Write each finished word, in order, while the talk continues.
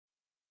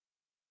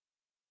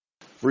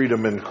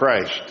Freedom in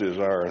Christ is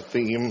our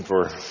theme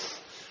for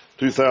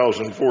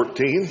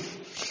 2014.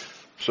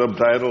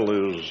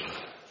 Subtitle is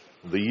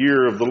The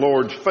Year of the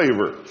Lord's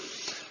Favor.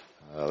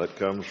 That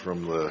comes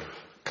from the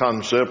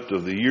concept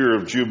of the Year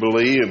of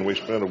Jubilee, and we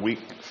spent a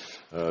week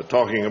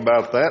talking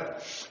about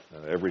that.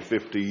 Every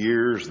 50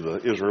 years,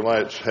 the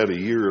Israelites had a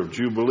year of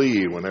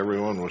Jubilee when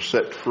everyone was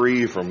set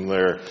free from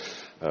their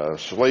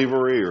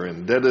slavery or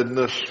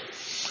indebtedness,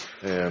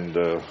 and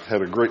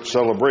had a great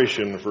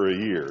celebration for a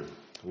year.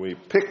 We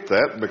picked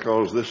that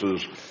because this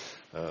is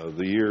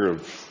the year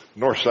of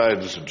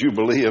Northside's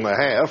Jubilee and a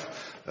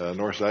half.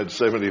 Northside's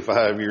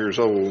 75 years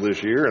old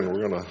this year, and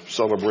we're going to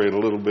celebrate a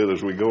little bit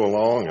as we go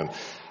along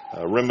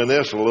and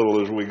reminisce a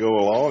little as we go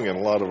along in a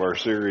lot of our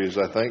series,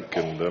 I think,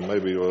 and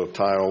maybe we'll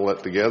tie all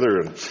that together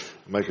and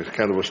make it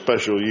kind of a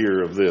special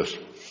year of this.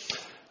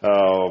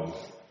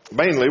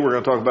 Mainly, we're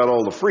going to talk about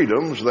all the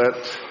freedoms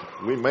that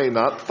we may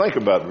not think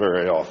about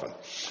very often.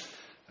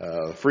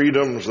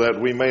 Freedoms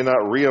that we may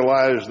not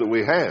realize that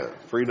we have.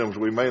 Freedoms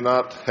we may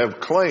not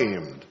have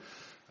claimed.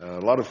 A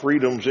lot of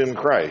freedoms in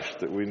Christ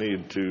that we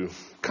need to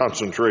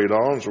concentrate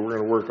on. So we're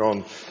going to work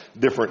on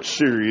different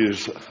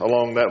series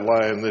along that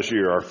line this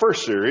year. Our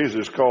first series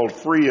is called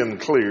Free and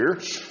Clear,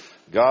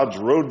 God's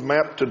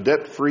Roadmap to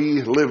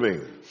Debt-Free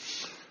Living.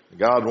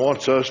 God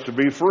wants us to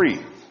be free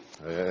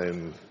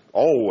in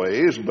all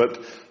ways, but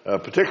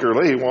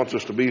particularly He wants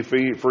us to be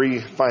free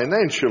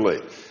financially.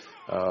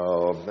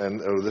 And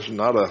this is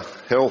not a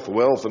health,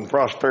 wealth, and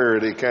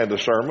prosperity kind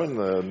of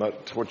sermon,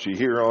 not what you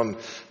hear on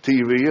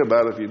TV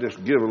about if you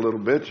just give a little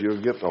bit,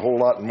 you'll get a whole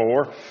lot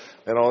more.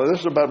 And all this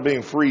is about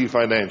being free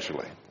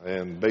financially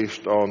and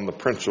based on the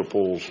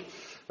principles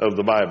of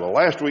the Bible.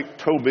 Last week,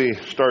 Toby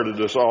started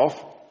us off.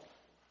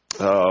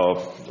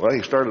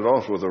 He started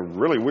off with a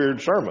really weird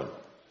sermon.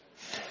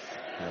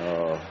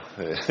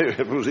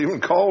 It was even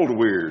called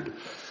weird.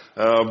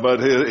 But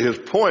his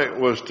point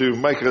was to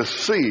make us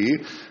see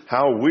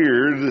how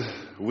weird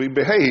we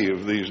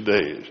behave these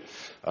days,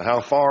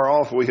 how far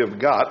off we have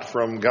got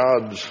from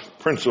God's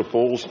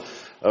principles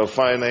of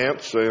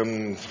finance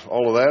and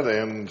all of that.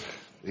 And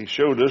he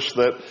showed us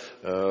that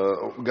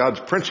God's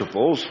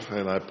principles,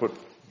 and I put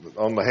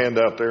on the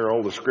handout there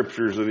all the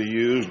scriptures that he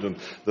used and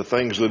the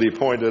things that he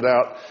pointed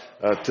out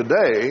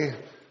today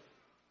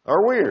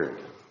are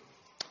weird.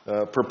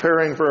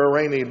 Preparing for a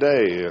rainy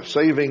day,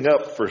 saving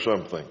up for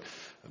something,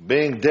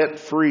 being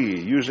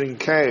debt-free, using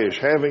cash,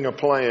 having a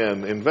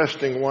plan,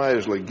 investing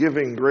wisely,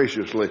 giving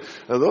graciously.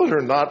 Now, those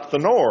are not the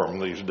norm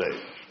these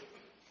days.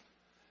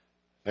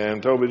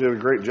 And Toby did a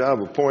great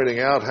job of pointing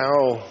out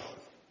how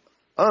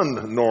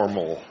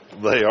unnormal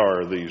they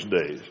are these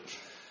days.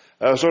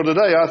 So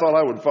today I thought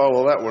I would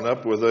follow that one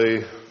up with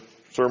a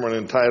sermon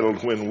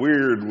entitled When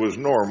Weird Was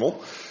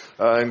Normal,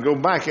 and go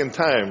back in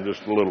time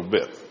just a little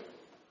bit.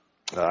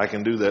 I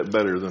can do that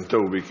better than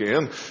Toby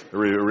can.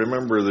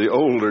 Remember the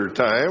older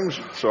times.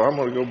 So I'm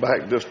going to go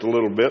back just a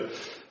little bit.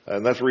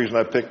 And that's the reason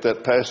I picked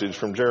that passage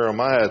from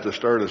Jeremiah to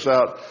start us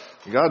out.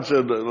 God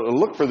said,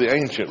 look for the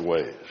ancient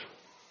ways.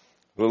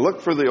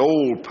 Look for the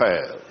old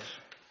paths.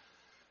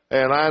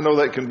 And I know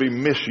that can be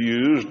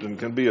misused and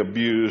can be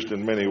abused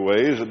in many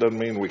ways. It doesn't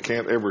mean we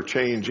can't ever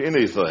change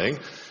anything.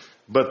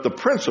 But the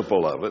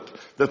principle of it,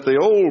 that the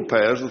old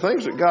paths, the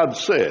things that God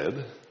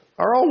said,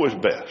 are always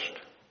best.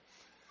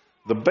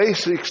 The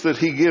basics that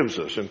He gives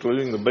us,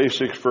 including the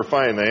basics for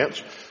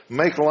finance,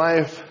 make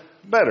life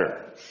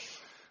better.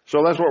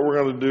 So that's what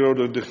we're going to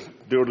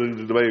do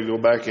today, go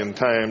back in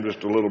time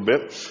just a little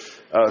bit.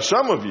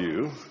 Some of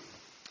you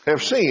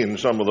have seen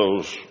some of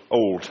those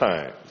old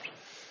times.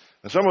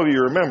 And some of you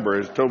remember,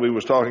 as Toby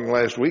was talking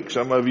last week,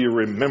 some of you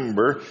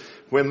remember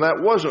when that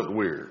wasn't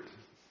weird,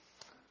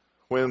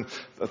 when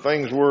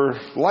things were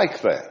like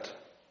that.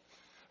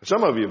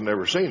 Some of you have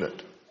never seen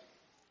it.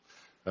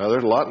 Now,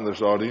 there's a lot in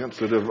this audience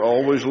that have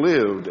always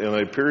lived in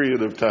a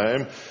period of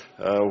time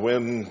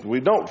when we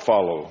don't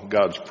follow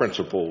God's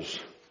principles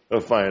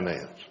of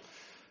finance.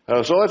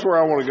 So that's where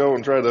I want to go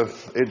and try to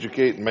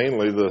educate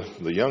mainly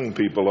the young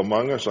people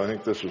among us. I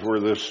think this is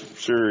where this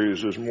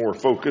series is more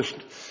focused.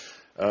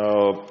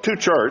 Two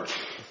charts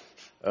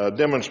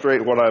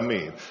demonstrate what I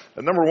mean.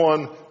 Number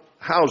one,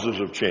 houses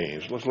have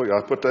changed. Let's look.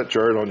 I put that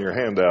chart on your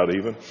handout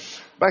even.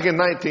 Back in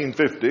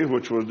 1950,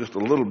 which was just a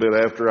little bit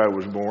after I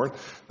was born,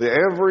 the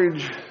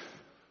average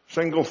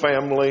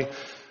single-family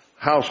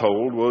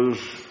household was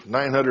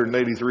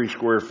 983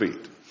 square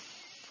feet.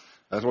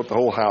 That's what the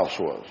whole house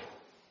was.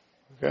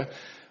 Okay,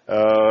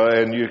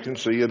 and you can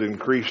see it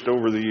increased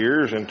over the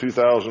years. In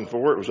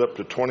 2004, it was up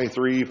to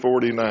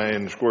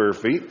 2349 square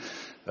feet,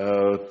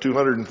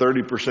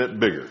 230%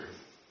 bigger.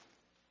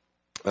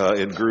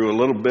 It grew a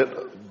little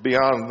bit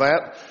beyond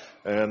that.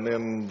 And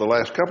in the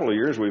last couple of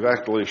years, we've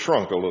actually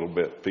shrunk a little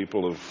bit.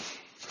 People have,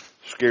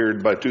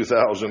 scared by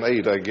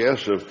 2008, I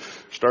guess,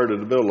 have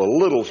started to build a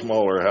little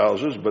smaller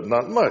houses, but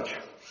not much.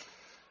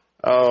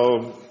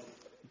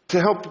 To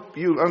help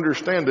you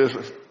understand this,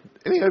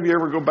 any of you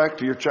ever go back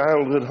to your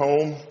childhood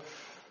home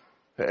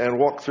and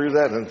walk through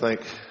that and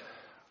think,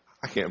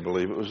 I can't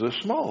believe it was this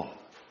small.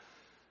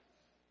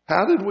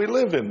 How did we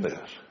live in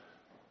this?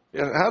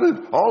 How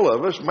did all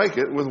of us make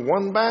it with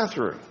one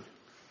bathroom?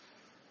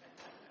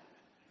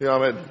 You know,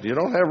 I mean, you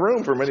don't have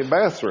room for many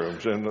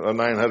bathrooms in a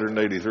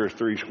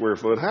 983 square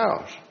foot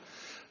house.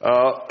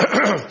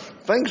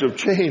 Things have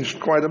changed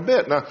quite a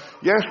bit. Now,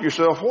 you ask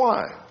yourself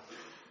why.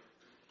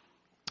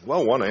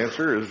 Well, one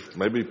answer is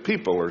maybe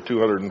people are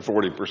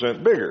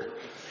 240% bigger.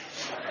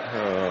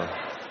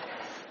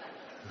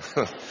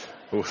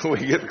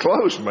 We get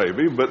close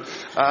maybe, but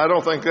I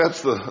don't think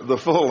that's the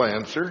full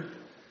answer.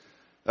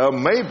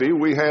 Maybe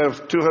we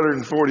have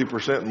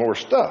 240% more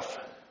stuff.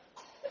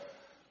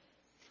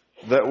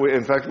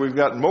 In fact, we've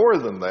got more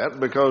than that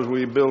because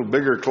we build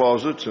bigger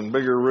closets and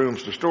bigger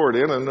rooms to store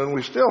it in, and then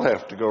we still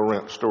have to go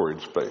rent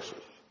storage spaces.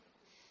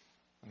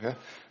 Okay?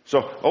 So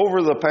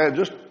over the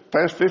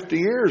past 50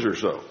 years or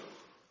so,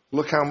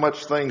 look how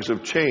much things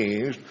have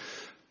changed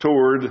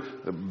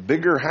toward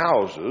bigger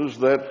houses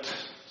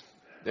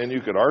and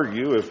you could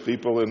argue if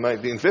people in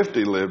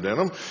 1950 lived in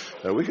them,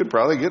 we could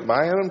probably get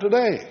by in them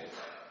today.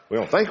 We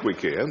don't think we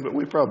can, but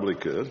we probably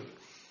could.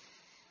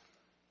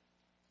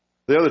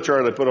 The other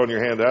chart I put on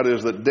your handout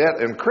is that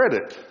debt and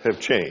credit have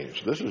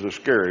changed. This is a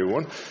scary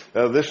one.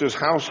 This is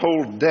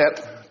household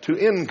debt to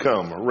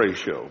income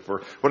ratio.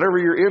 For whatever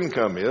your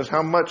income is,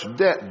 how much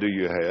debt do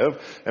you have?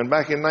 And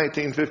back in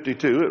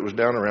 1952, it was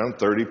down around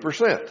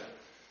 30%.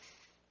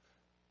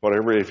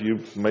 Whatever, if you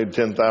made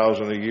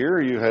 $10,000 a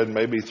year, you had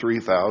maybe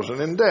 $3,000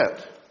 in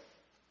debt.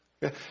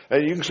 Okay?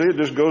 And you can see it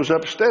just goes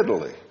up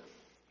steadily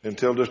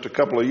until just a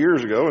couple of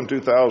years ago, in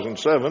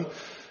 2007,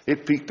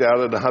 it peaked out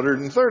at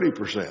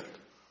 130%.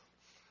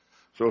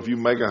 So if you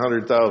make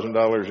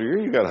 $100,000 a year,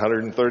 you got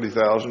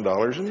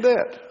 $130,000 in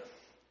debt.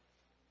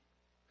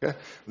 Okay?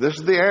 This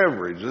is the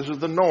average. This is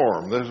the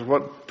norm. This is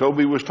what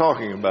Toby was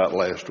talking about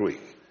last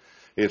week.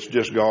 It's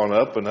just gone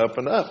up and up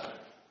and up.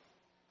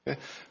 Okay?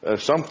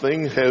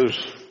 Something has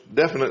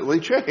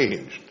definitely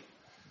changed.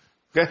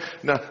 Okay?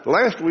 Now,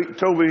 last week,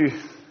 Toby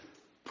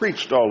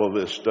preached all of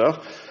this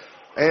stuff,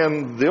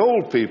 and the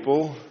old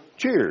people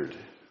cheered.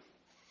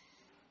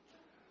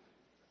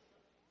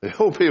 The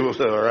old people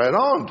said, all right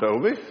on,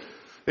 Toby.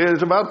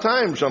 It's about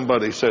time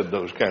somebody said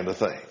those kind of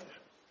things.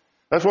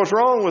 That's what's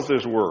wrong with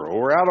this world.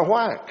 We're out of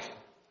whack.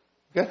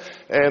 Okay?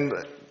 And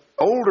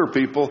older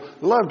people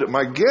loved it.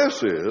 My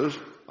guess is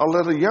a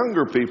lot of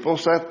younger people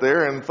sat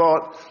there and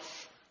thought,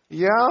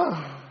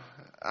 yeah,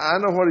 I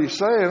know what he's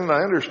saying.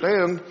 I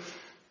understand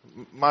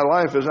my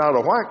life is out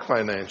of whack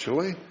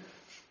financially,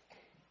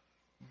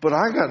 but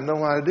I got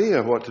no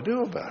idea what to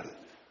do about it.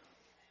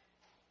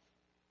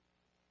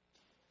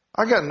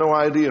 I got no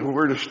idea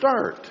where to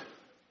start.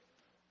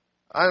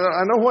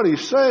 I know what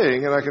he's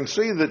saying, and I can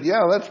see that,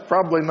 yeah, that's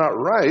probably not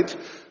right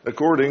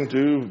according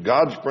to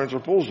God's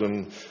principles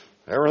and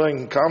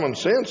everything, common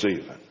sense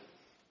even.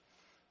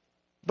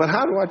 But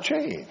how do I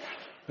change?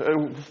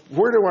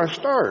 Where do I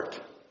start?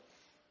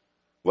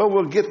 Well,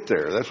 we'll get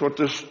there. That's what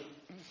this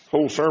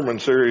whole sermon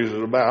series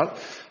is about.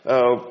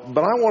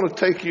 But I want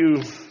to take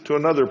you to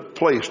another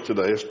place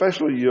today,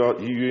 especially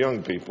you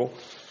young people.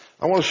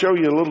 I want to show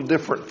you a little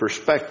different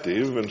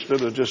perspective.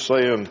 Instead of just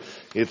saying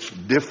it's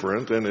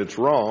different and it's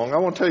wrong, I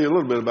want to tell you a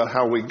little bit about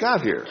how we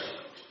got here.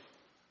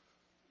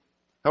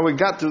 How we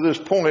got to this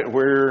point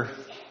where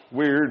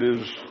weird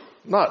is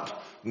not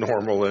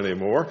normal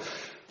anymore.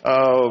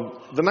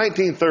 The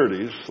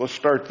 1930s, let's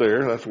start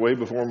there. That's way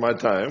before my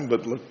time,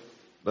 but look,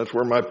 that's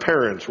where my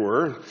parents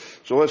were.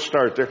 So let's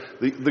start there.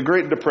 The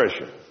Great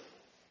Depression.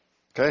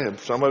 Okay,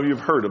 some of you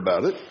have heard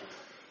about it.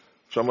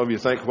 Some of you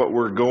think what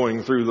we're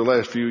going through the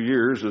last few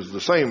years is the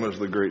same as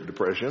the Great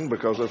Depression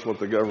because that's what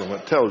the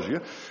government tells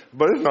you,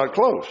 but it's not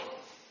close.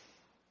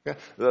 Okay?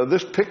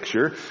 This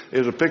picture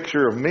is a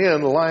picture of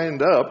men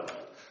lined up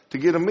to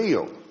get a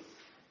meal.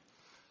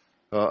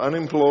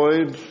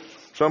 Unemployed,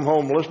 some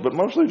homeless, but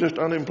mostly just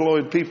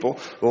unemployed people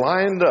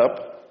lined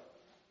up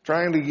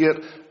trying to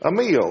get a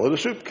meal at a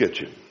soup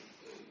kitchen.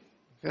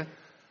 Okay?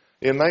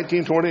 In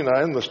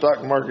 1929, the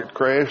stock market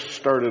crash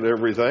started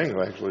everything.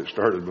 Actually, it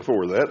started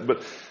before that,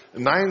 but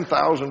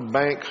 9,000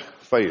 banks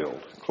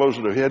failed. Closed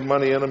it. If you had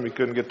money in them, you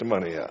couldn't get the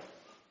money out.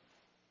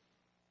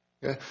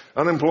 Okay?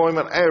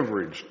 Unemployment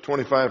averaged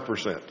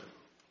 25%.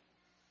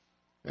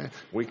 Okay?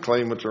 We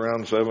claim it's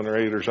around 7 or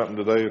 8 or something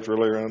today. It's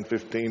really around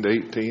 15 to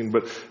 18,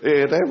 but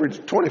it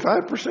averaged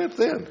 25%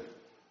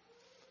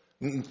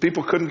 then.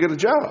 People couldn't get a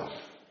job.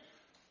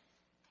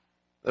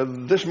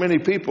 This many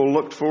people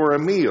looked for a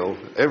meal,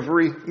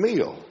 every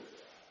meal.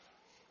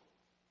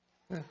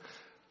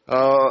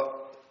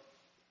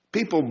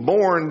 People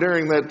born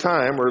during that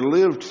time or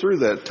lived through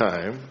that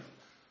time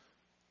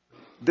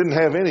didn't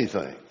have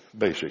anything,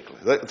 basically.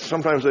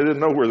 Sometimes they didn't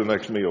know where the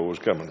next meal was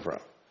coming from.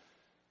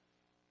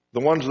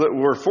 The ones that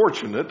were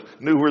fortunate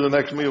knew where the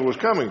next meal was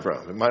coming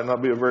from. It might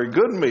not be a very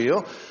good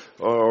meal,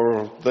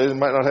 or they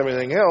might not have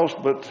anything else,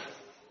 but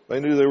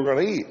they knew they were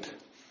going to eat.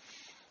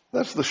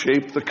 That's the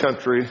shape the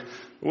country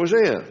was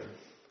in.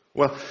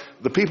 Well,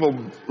 the people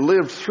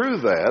lived through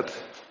that,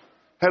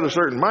 had a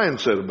certain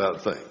mindset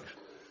about things.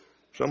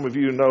 Some of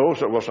you know,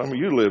 well, some of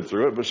you lived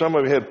through it, but some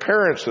of you had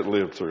parents that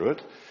lived through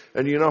it,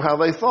 and you know how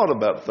they thought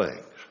about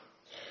things.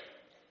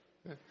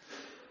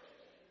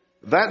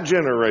 That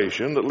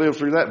generation that lived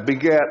through that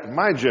begat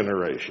my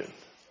generation,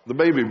 the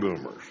baby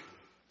boomers.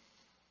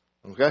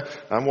 Okay?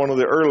 I'm one of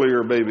the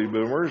earlier baby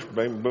boomers.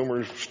 Baby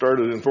boomers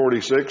started in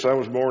 46. I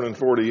was born in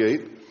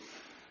 48.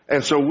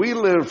 And so we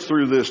lived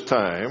through this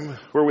time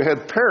where we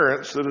had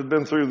parents that had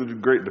been through the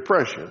Great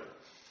Depression.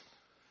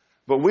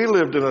 But we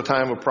lived in a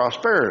time of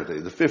prosperity.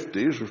 The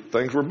 50s,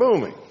 things were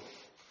booming.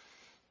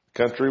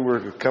 The country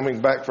were coming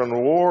back from the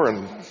war,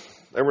 and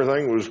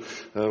everything was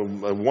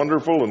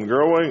wonderful and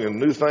growing, and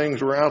new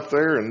things were out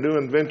there, and new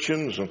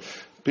inventions, and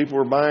people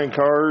were buying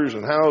cars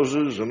and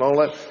houses and all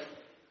that.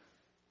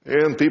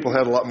 And people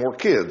had a lot more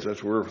kids.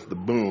 That's where the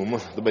boom,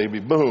 the baby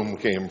boom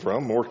came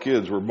from. More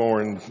kids were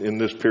born in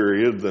this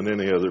period than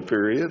any other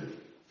period.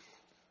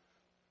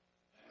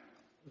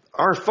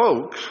 Our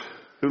folks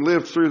who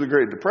lived through the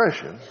Great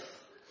Depression,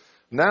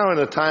 now in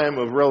a time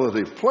of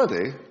relative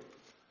plenty,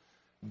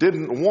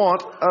 didn't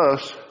want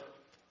us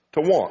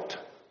to want.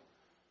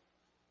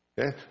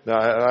 Okay? Now,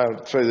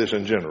 I say this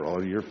in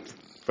general. Your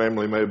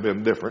family may have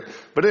been different.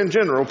 But in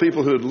general,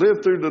 people who had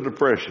lived through the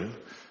Depression,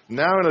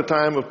 now in a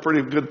time of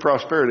pretty good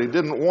prosperity,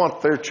 didn't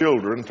want their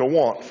children to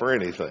want for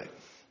anything.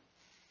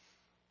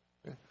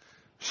 Okay?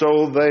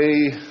 So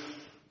they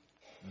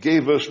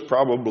gave us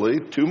probably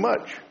too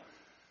much.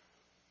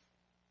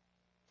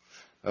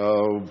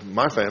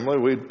 My family,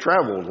 we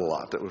traveled a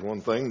lot. That was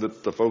one thing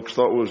that the folks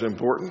thought was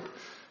important.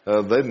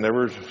 They'd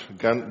never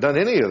done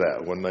any of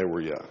that when they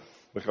were young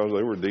because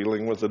they were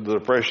dealing with the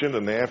Depression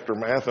and the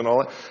aftermath and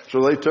all that.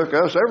 So they took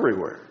us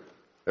everywhere.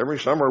 Every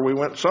summer we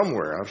went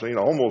somewhere. I've seen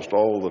almost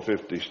all of the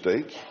 50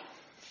 states.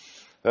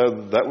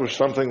 That was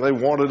something they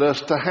wanted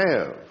us to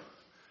have.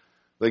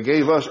 They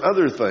gave us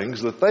other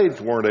things that they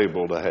weren't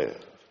able to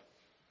have.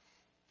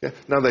 Okay?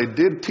 Now they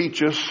did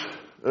teach us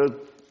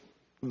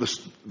the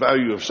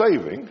value of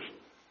savings.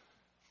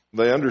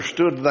 They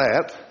understood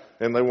that,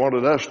 and they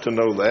wanted us to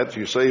know that.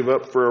 You save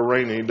up for a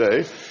rainy day.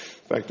 In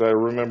fact, I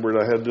remembered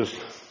I had this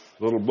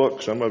little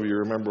book. Some of you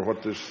remember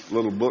what this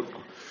little book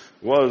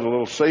was, a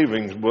little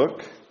savings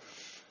book.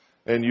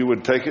 And you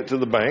would take it to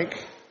the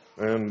bank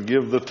and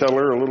give the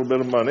teller a little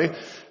bit of money,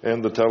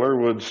 and the teller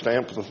would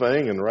stamp the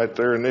thing and write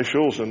their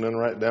initials and then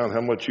write down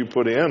how much you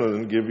put in and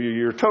then give you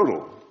your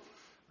total.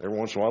 Every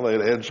once in a while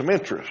they'd add some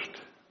interest.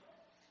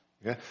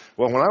 Okay?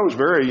 Well, when I was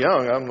very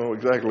young, I don't know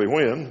exactly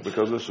when,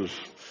 because this is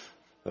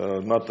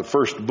not the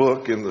first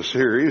book in the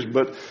series,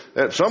 but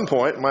at some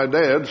point my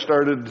dad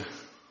started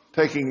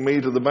taking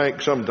me to the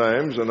bank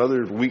sometimes and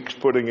other weeks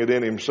putting it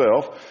in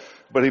himself,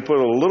 but he put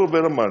a little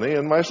bit of money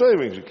in my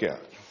savings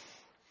account.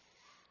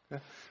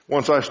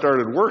 Once I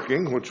started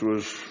working, which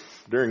was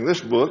during this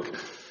book,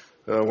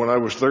 when I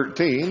was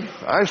 13,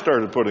 I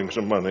started putting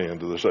some money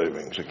into the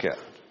savings account.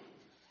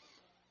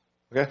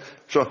 Okay?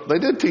 So they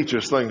did teach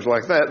us things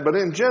like that, but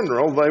in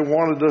general, they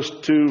wanted us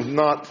to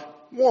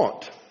not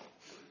want.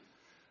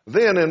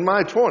 Then in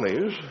my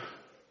 20s,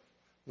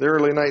 the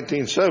early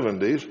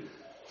 1970s,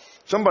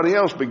 somebody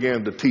else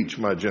began to teach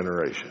my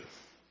generation.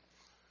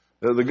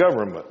 The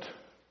government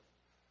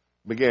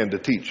began to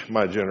teach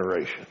my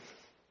generation.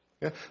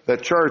 Yeah?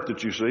 That chart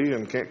that you see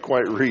and can't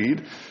quite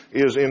read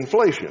is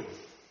inflation.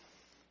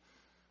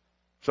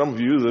 Some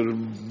of you that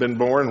have been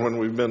born when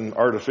we've been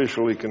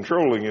artificially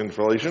controlling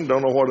inflation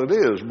don't know what it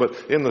is.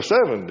 But in the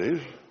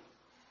 70s,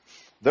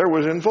 there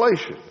was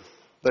inflation.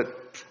 That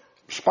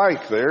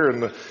spike there in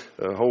the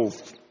whole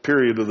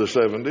period of the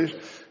 70s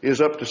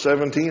is up to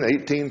 17,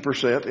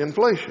 18%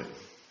 inflation.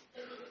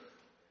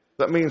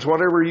 That means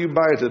whatever you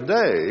buy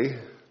today,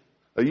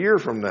 a year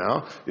from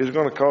now, is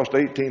going to cost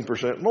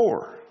 18%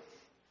 more.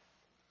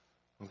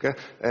 Okay?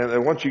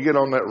 And once you get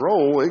on that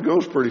roll, it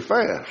goes pretty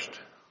fast.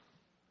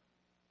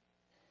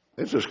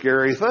 It's a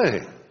scary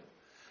thing.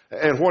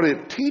 And what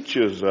it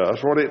teaches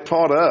us, what it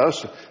taught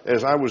us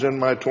as I was in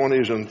my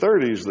 20s and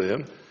 30s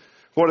then,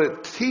 what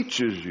it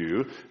teaches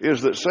you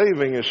is that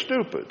saving is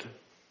stupid.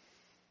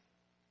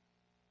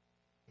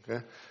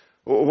 Okay?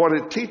 What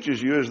it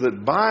teaches you is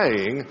that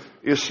buying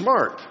is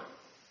smart.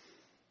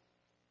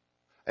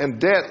 And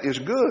debt is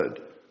good.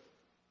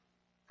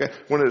 Okay?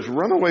 When it's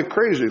runaway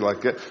crazy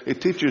like that,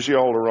 it teaches you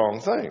all the wrong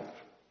things.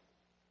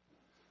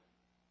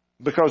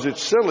 Because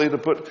it's silly to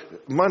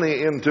put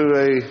money into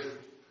a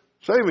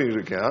savings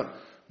account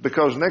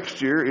because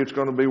next year it's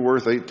going to be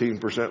worth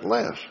 18%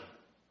 less.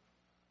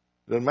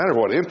 Doesn't matter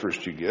what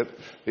interest you get,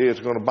 it's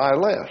going to buy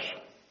less.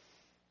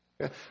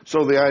 Okay?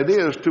 So the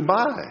idea is to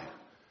buy.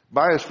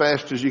 Buy as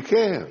fast as you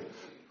can.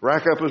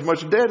 Rack up as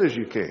much debt as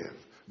you can.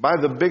 Buy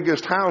the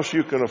biggest house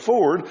you can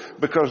afford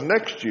because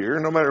next year,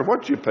 no matter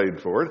what you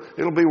paid for it,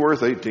 it'll be worth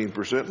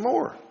 18%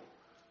 more.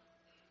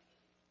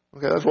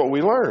 Okay, that's what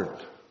we learned.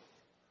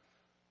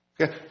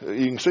 Okay,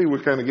 you can see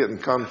we're kind of getting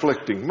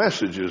conflicting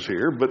messages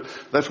here, but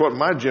that's what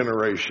my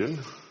generation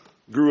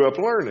grew up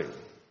learning.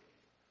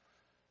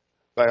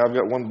 In fact, I've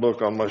got one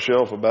book on my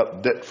shelf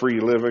about debt-free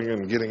living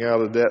and getting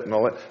out of debt and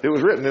all that. It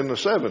was written in the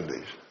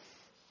 70s.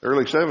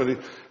 Early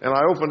 70s, and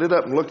I opened it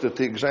up and looked at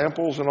the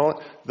examples and all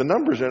that. The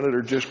numbers in it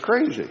are just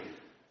crazy.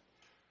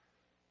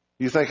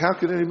 You think, how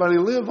could anybody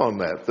live on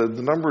that? The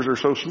numbers are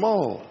so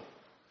small.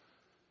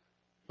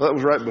 That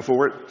was right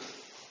before it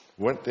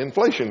went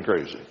inflation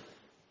crazy.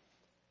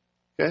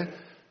 Okay?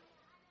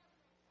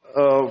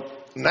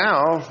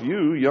 Now,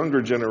 you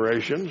younger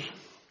generations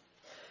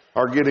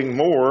are getting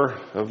more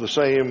of the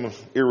same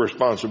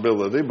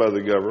irresponsibility by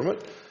the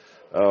government.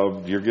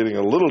 You're getting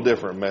a little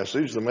different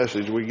message. The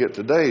message we get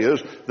today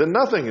is that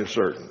nothing is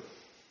certain.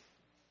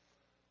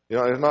 You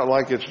know, it's not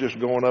like it's just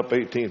going up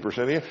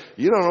 18% a year.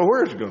 You don't know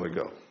where it's going to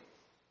go.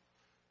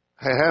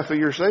 Half of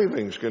your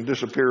savings can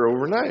disappear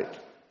overnight.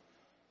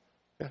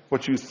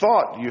 What you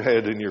thought you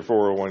had in your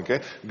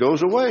 401k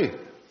goes away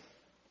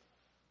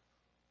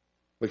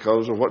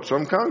because of what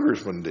some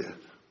congressman did.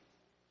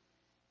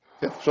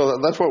 So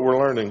that's what we're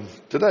learning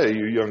today,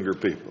 you younger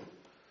people.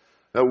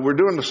 Now, we're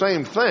doing the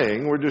same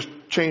thing. We're just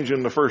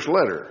changing the first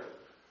letter.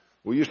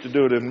 We used to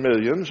do it in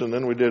millions, and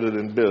then we did it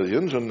in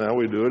billions, and now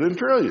we do it in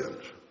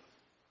trillions.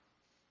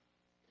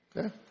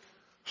 Okay?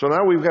 So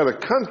now we've got a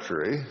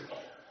country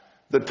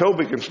that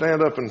Toby can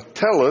stand up and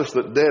tell us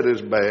that debt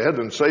is bad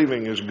and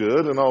saving is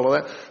good and all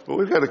of that. But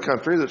we've got a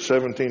country that's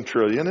 17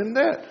 trillion in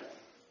debt.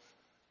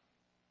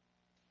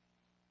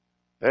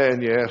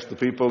 And you ask the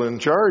people in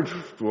charge,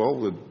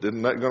 well,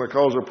 isn't that going to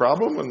cause a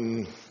problem?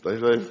 And they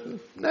say,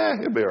 nah,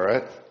 it'll be all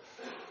right.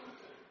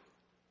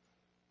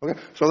 Okay,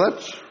 so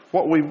that's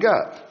what we've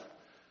got.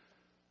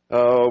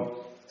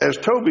 As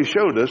Toby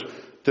showed us,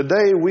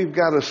 today we've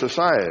got a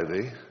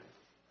society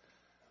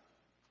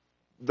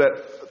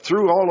that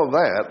through all of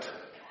that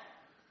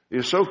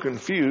is so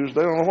confused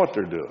they don't know what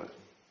they're doing.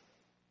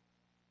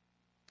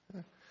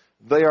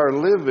 They are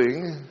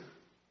living,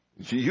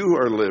 you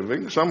are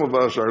living, some of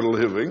us are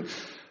living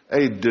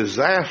a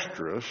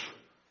disastrous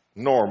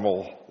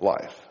normal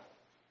life.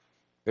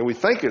 And we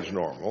think it's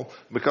normal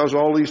because of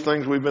all these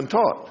things we've been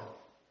taught.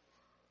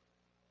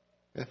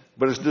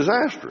 But it's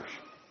disastrous.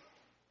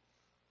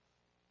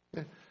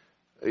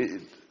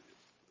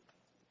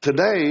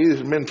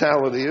 Today's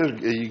mentality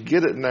is you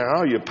get it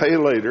now, you pay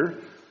later.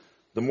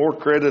 The more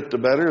credit, the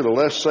better. The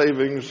less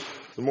savings,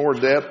 the more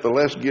debt, the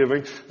less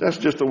giving. That's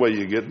just the way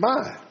you get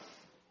by.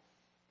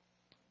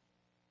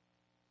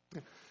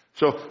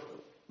 So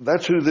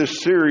that's who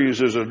this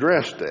series is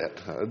addressed at.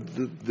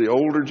 The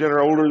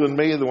older than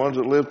me, the ones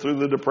that lived through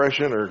the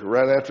Depression or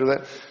right after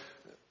that,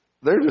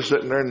 they're just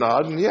sitting there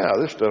nodding, yeah,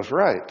 this stuff's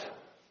right.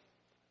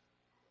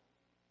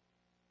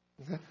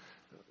 Okay.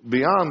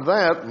 Beyond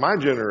that, my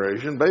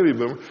generation, baby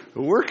boomer,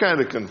 we're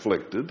kind of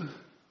conflicted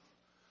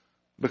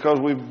because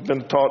we've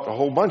been taught a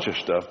whole bunch of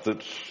stuff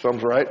that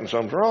some's right and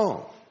some's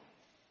wrong.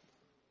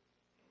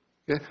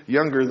 Okay.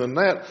 Younger than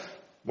that,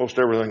 most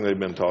everything they've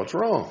been taught's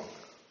wrong.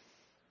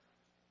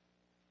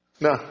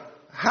 Now,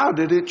 how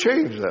did it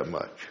change that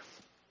much?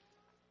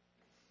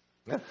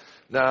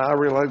 Now, I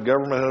realize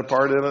government had a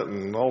part in it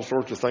and all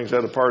sorts of things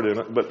had a part in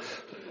it, but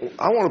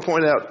I want to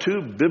point out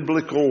two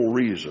biblical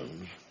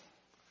reasons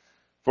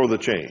for the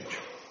change.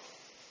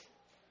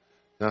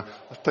 Now,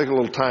 let's take a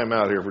little time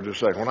out here for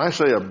just a second. When I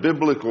say a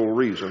biblical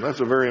reason,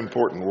 that's a very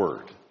important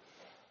word.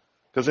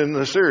 Because in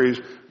this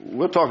series,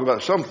 we'll talk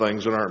about some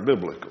things that aren't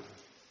biblical.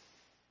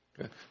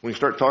 Okay? When you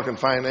start talking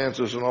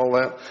finances and all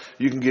that,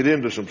 you can get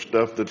into some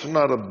stuff that's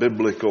not a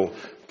biblical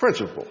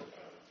principle.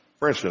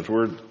 For instance,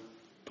 we're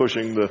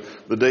pushing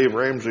the Dave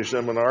Ramsey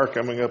seminar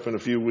coming up in a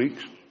few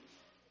weeks.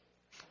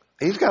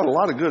 He's got a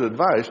lot of good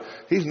advice.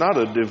 He's not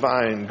a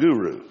divine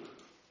guru.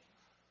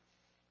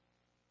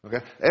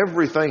 Okay?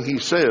 Everything he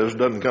says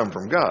doesn't come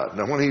from God.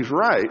 Now, when he's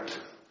right,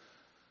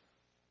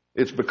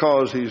 it's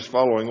because he's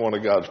following one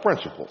of God's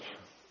principles.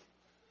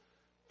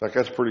 In fact,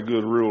 that's a pretty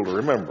good rule to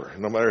remember.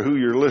 No matter who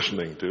you're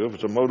listening to, if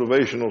it's a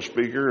motivational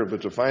speaker, if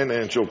it's a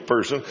financial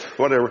person,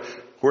 whatever,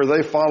 where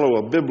they follow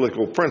a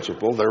biblical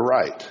principle, they're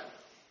right.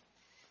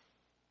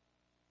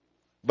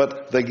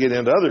 But they get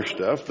into other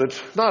stuff that's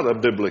not a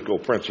biblical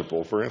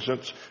principle. For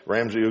instance,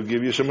 Ramsey will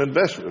give you some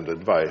investment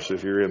advice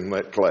if you're in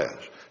that class.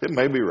 It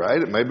may be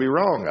right, it may be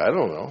wrong. I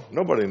don't know.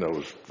 Nobody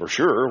knows for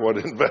sure what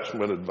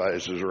investment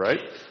advice is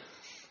right.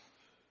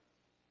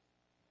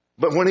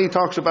 But when he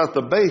talks about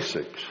the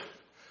basics,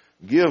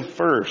 give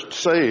first,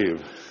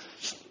 save,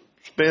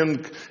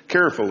 spend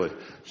carefully,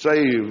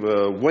 save,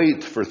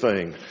 wait for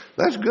things,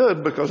 that's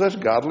good because that's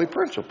godly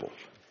principles.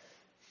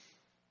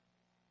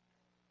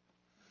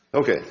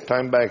 Okay,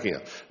 time back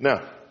in.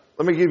 Now,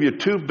 let me give you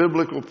two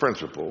biblical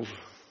principles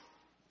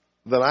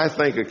that I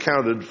think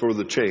accounted for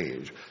the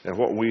change and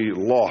what we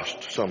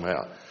lost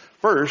somehow.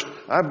 First,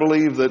 I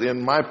believe that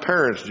in my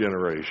parents'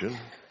 generation,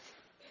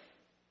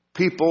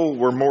 people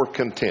were more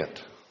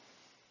content.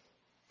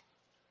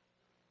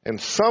 And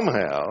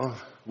somehow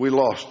we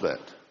lost that.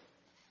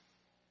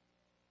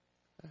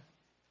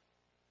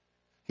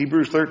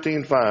 Hebrews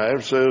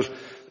 13:5 says,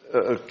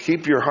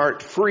 keep your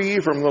heart free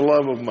from the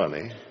love of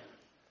money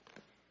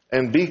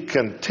and be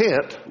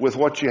content with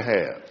what you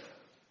have.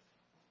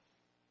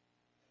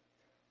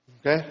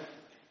 Okay?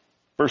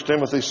 1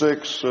 Timothy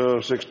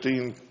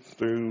 6:16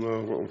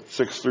 through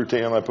 6 through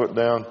 10 I put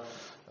down.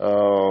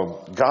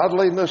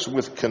 Godliness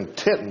with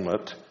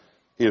contentment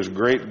is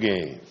great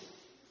gain.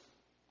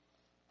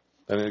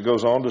 And it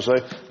goes on to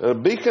say,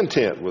 be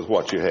content with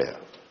what you have.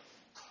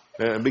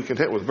 And be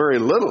content with very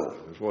little,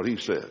 is what he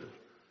said.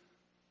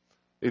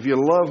 If you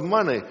love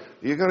money,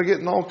 you're going to get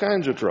in all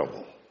kinds of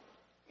trouble.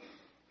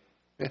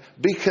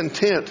 Be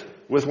content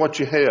with what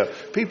you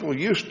have. People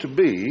used to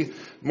be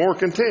more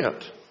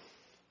content.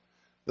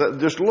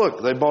 Just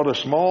look, they bought a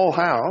small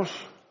house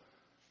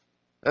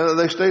and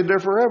they stayed there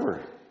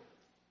forever.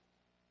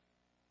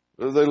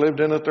 They lived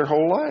in it their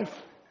whole life.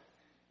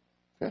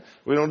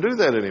 We don't do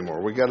that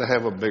anymore. We got to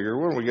have a bigger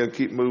one. We got to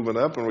keep moving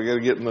up, and we got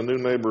to get in the new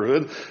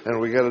neighborhood, and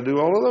we got to do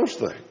all of those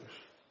things.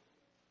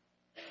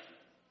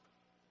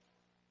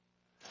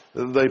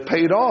 They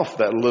paid off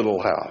that little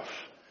house.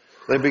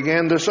 They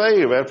began to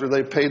save after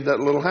they paid that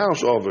little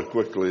house off as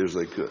quickly as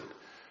they could.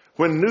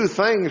 When new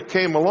things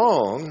came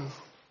along,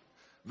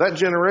 that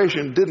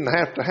generation didn't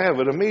have to have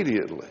it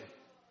immediately.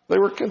 They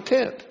were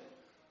content.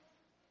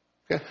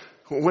 Okay?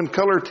 When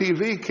color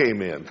TV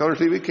came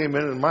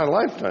in my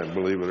lifetime,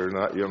 believe it or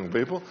not, young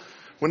people.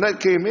 When that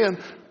came in,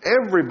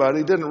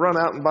 everybody didn't run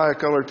out and buy a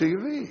color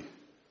TV.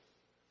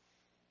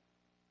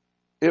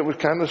 It was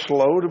kind of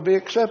slow to be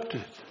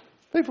accepted.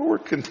 People were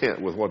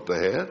content with what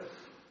they had.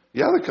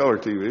 Yeah, the color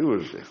TV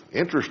was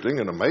interesting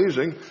and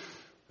amazing.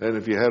 And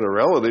if you had a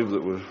relative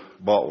that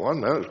bought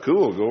one, that was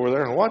cool. Go over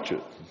there and watch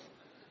it.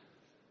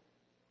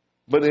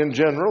 But in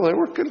general, they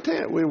were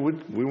content. We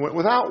went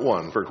without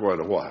one for quite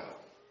a while.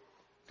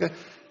 Okay?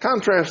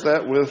 Contrast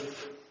that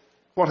with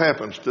what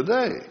happens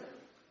today.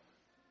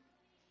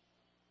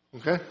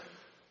 Okay?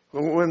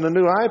 When the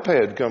new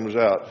iPad comes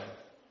out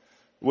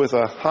with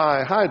a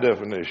high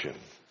definition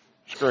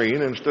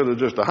screen instead of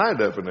just a high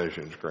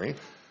definition screen,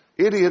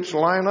 idiots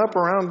line up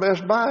around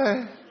Best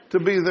Buy to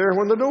be there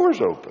when the doors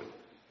open.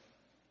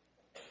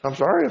 I'm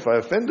sorry if I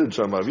offended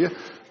some of you,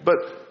 but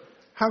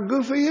how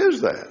goofy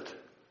is that?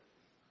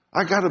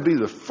 I got to be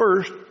the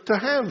first to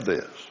have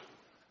this.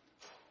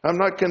 I'm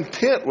not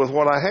content with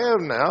what I have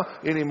now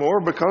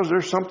anymore because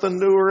there's something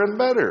newer and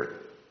better.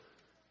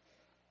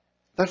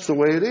 That's the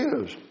way it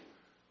is.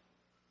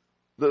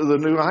 The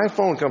new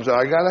iPhone comes out.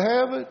 I got to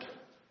have it.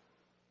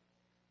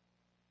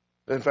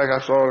 In fact, I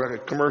saw a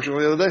commercial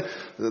the other day.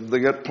 They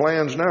got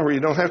plans now where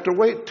you don't have to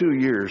wait 2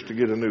 years to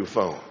get a new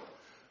phone.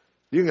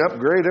 You can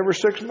upgrade every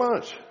 6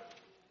 months.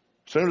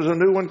 As soon as a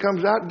new one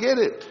comes out, get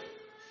it.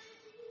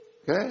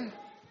 Okay?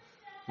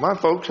 My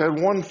folks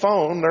had one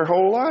phone their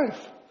whole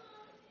life.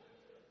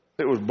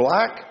 It was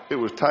black. It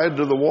was tied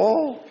to the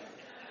wall.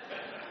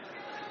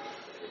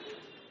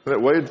 And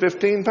it weighed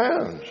 15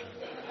 pounds.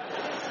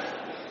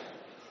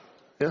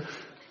 Yeah.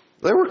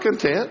 They were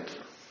content.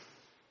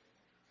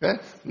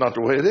 Okay? Not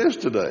the way it is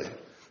today.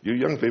 You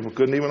young people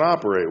couldn't even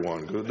operate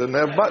one because it didn't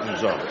have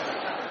buttons on it.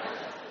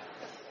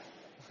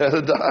 It had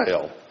a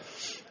dial.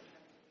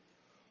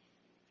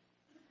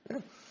 Yeah.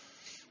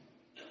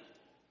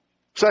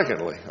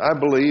 Secondly, I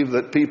believe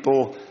that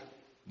people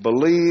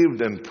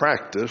believed and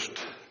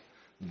practiced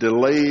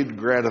delayed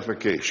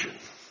gratification.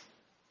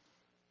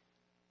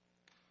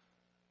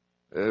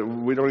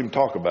 We don't even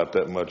talk about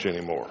that much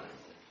anymore.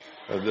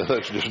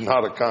 That's just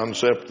not a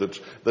concept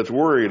that's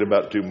worried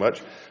about too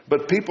much.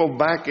 But people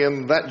back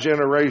in that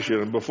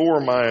generation and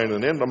before mine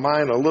and into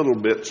mine a little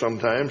bit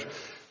sometimes,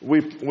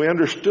 we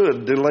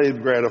understood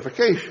delayed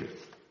gratification.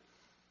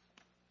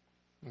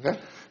 Okay?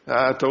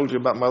 I told you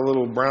about my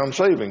little brown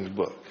savings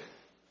book.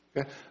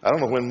 Okay? I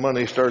don't know when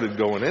money started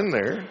going in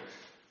there.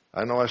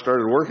 I know I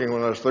started working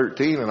when I was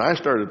 13 and I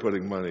started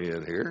putting money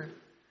in here.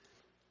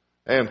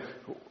 And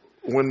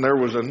when there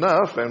was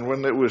enough and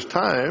when it was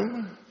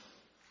time,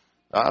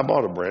 I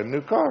bought a brand new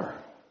car.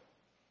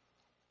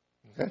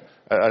 Okay?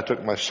 I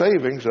took my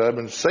savings that I've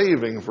been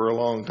saving for a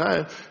long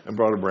time and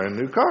bought a brand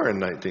new car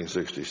in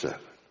 1967.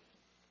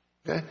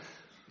 Okay?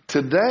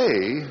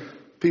 Today,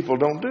 people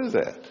don't do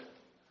that.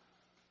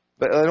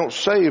 They don't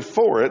save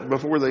for it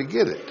before they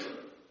get it.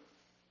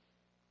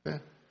 Okay?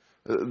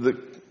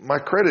 My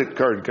credit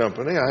card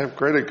company, I have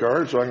credit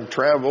cards so I can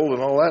travel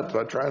and all that.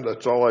 So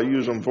that's all I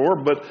use them for.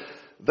 But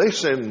they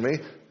send me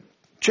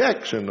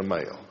checks in the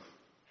mail.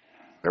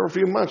 Every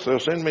few months they'll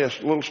send me a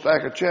little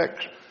stack of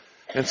checks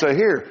and say,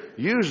 here,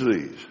 use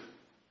these.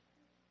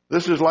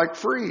 This is like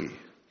free.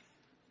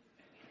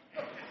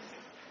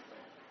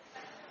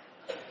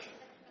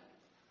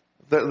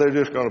 They're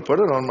just going to put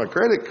it on my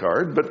credit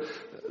card, but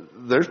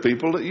there's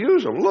people that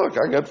use them. Look,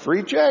 I got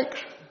free checks.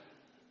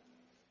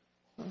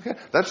 Okay,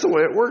 that's the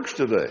way it works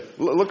today.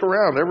 Look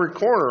around. Every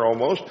corner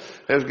almost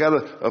has got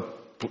a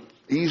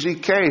easy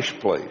cash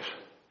place.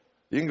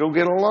 You can go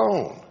get a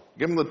loan.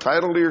 Give them the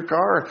title to your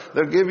car.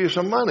 They'll give you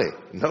some money.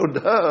 No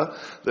duh.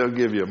 They'll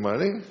give you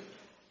money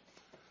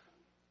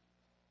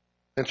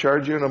and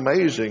charge you an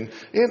amazing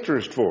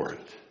interest for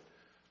it.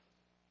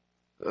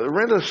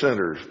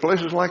 Rent-a-centers,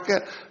 places like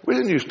that. We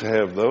didn't used to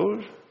have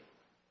those.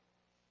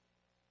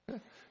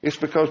 It's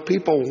because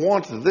people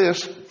want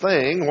this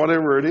thing,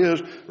 whatever it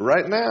is,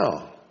 right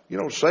now. You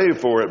don't save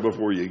for it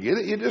before you get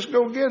it. You just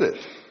go get it.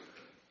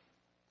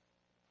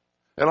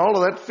 And all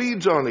of that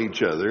feeds on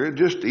each other. It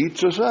just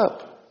eats us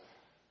up.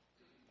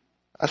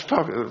 I was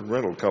talking to a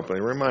rental company,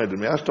 reminded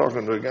me. I was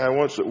talking to a guy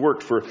once that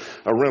worked for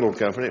a rental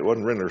company. It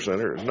wasn't Renter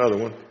Center, it was another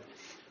one.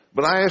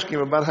 But I asked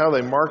him about how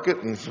they market,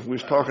 and we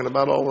was talking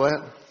about all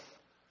that.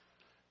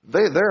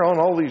 They're on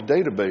all these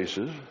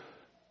databases,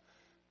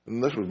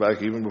 and this was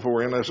back even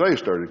before NSA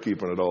started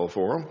keeping it all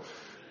for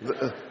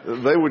them.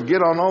 They would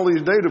get on all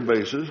these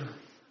databases,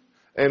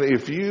 and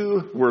if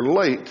you were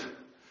late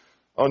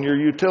on your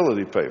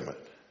utility payment,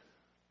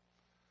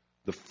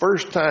 the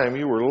first time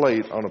you were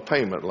late on a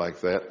payment like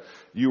that,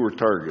 you were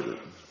targeted.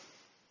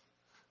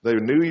 They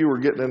knew you were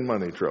getting in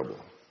money trouble.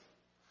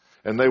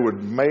 And they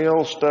would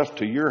mail stuff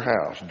to your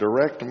house,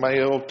 direct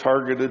mail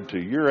targeted to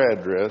your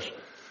address,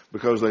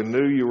 because they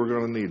knew you were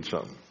going to need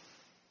something.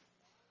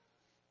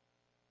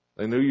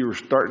 They knew you were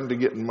starting to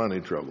get in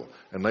money trouble,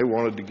 and they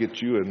wanted to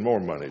get you in more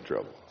money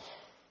trouble.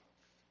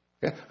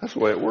 Yeah, that's the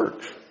way it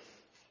works.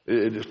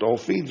 It just all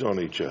feeds on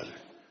each other.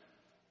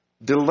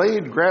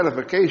 Delayed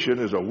gratification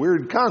is a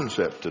weird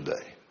concept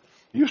today.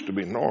 It used to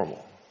be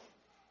normal.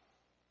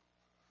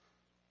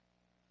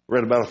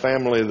 Read about a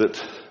family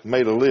that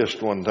made a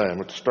list one time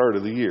at the start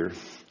of the year.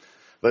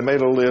 They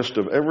made a list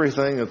of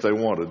everything that they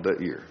wanted that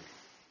year.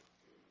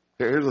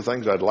 Here's the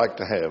things I'd like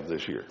to have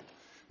this year.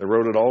 They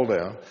wrote it all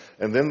down,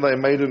 and then they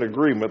made an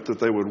agreement that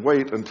they would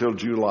wait until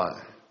July.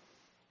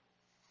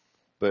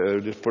 They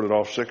just put it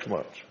off 6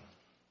 months.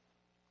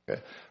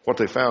 Okay. What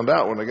they found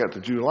out when they got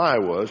to July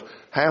was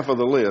half of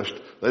the list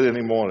they didn't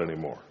even want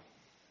anymore.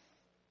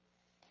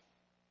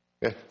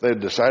 Okay. They had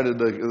decided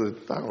I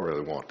don't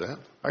really want that.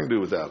 I can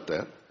do without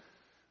that.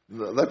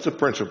 That's a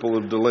principle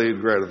of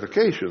delayed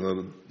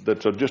gratification.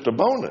 That's just a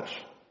bonus.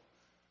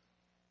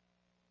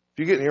 If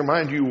you get in your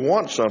mind you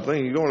want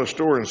something, you go in a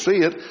store and see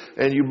it,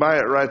 and you buy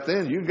it right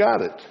then, you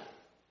got it.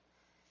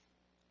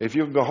 If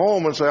you go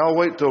home and say, I'll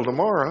wait till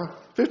tomorrow,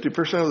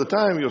 50% of the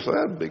time you'll say,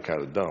 that'd be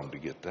kind of dumb to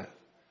get that.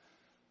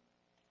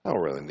 I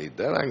don't really need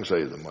that. I can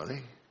save the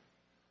money.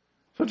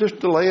 So just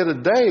delay it a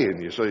day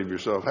and you save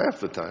yourself half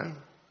the time.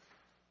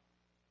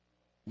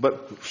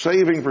 But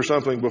saving for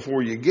something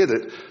before you get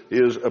it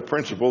is a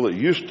principle that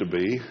used to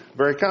be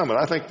very common.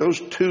 I think those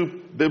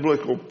two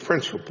biblical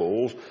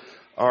principles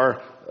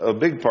are a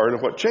big part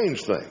of what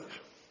changed things.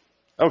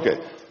 Okay,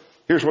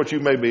 here's what you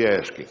may be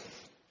asking.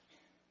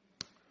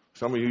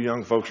 Some of you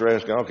young folks are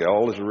asking, okay,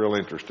 all this is real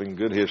interesting,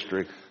 good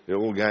history. The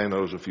old guy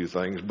knows a few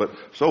things, but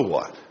so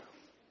what?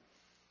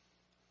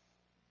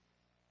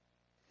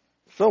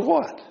 So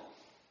what?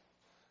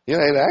 You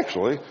know, it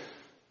actually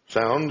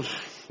sounds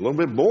a little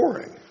bit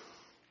boring.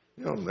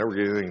 You know, never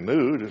get anything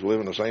new, just live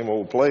in the same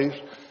old place.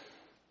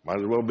 Might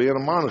as well be in a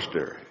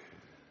monastery.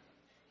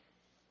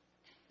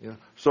 You know,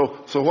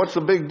 so what's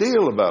the big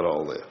deal about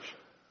all this?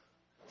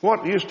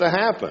 What used to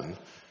happen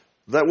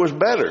that was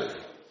better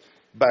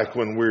back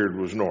when weird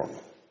was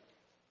normal?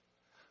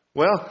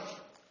 Well,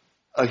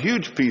 a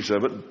huge piece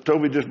of it,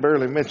 Toby just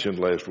barely mentioned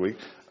last week,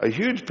 a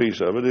huge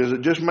piece of it is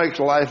it just makes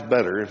life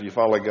better if you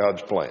follow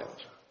God's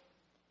plans.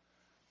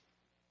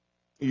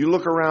 You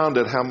look around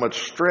at how much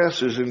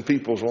stress is in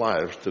people's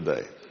lives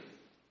today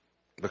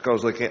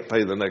because they can't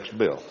pay the next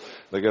bill.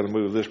 They got to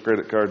move this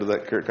credit card to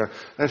that credit card.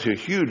 That's a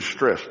huge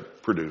stress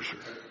producer.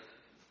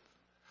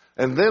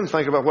 And then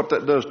think about what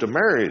that does to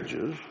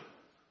marriages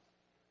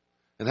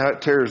and how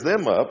it tears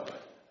them up.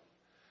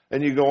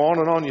 And you go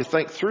on, you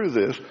think through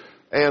this,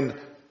 and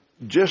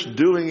just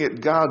doing it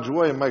God's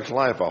way makes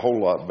life a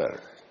whole lot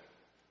better.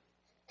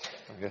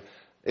 Okay?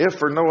 If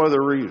for no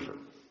other reason.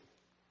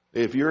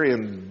 If you're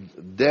in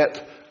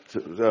debt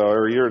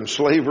or you're in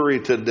slavery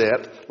to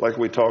debt, like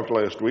we talked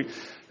last week,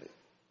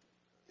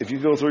 if you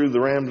go through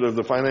the rams of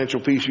the Financial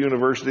Peace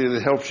University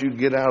that helps you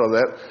get out of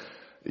that,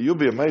 you'll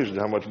be amazed at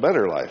how much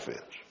better life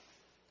is.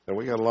 And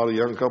we got a lot of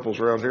young couples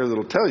around here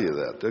that'll tell you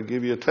that. They'll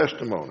give you a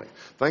testimony.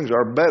 Things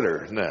are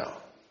better now.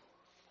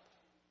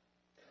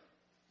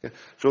 Okay?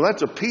 So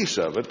that's a piece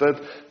of it.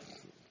 That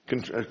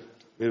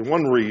is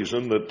one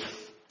reason that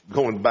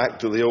going back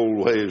to the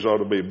old ways ought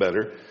to be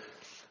better.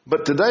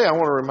 But today I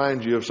want to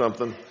remind you of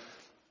something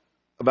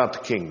about the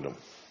kingdom.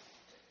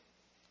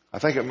 I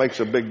think it makes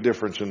a big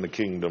difference in the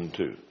kingdom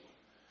too.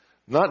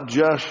 Not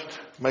just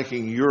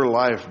making your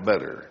life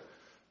better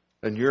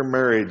and your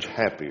marriage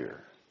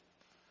happier.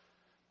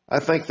 I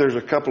think there's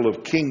a couple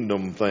of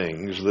kingdom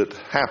things that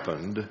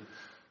happened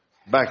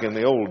back in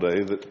the old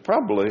day that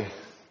probably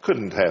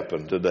couldn't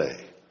happen today.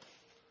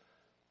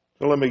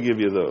 So let me give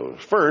you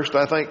those. First,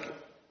 I think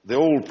the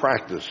old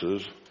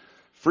practices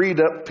freed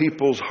up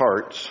people's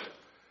hearts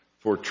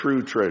for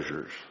true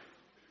treasures.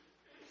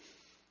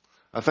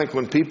 I think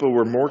when people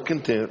were more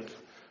content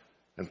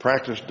and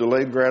practiced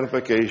delayed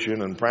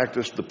gratification and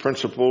practiced the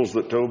principles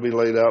that Toby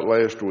laid out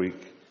last week,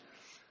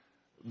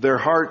 their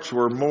hearts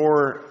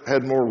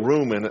had more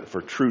room in it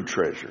for true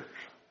treasures.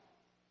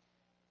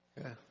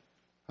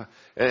 Yeah.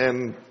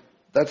 And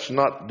that's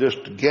not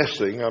just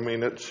guessing. I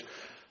mean, it's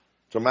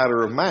a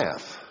matter of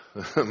math.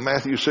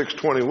 Matthew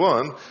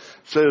 6:21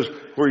 says,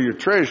 where your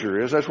treasure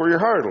is, that's where your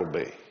heart will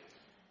be.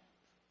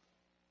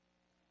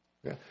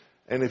 Yeah.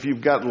 And if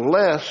you've got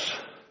less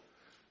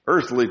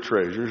earthly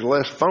treasures,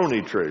 less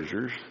phony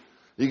treasures,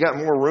 you got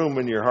more room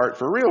in your heart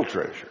for real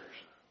treasures.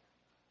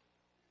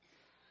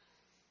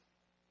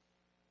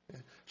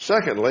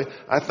 Secondly,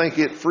 I think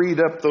it freed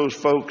up those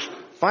folks'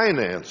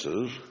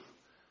 finances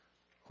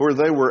where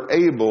they were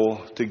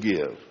able to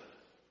give.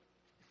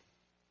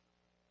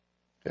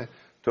 Okay?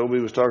 Toby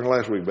was talking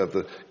last week about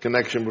the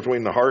connection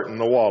between the heart and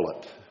the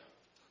wallet.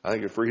 I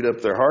think it freed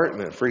up their heart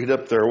and it freed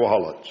up their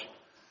wallets.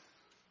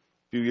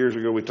 A few years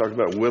ago we talked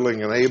about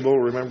willing and able.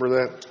 Remember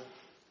that?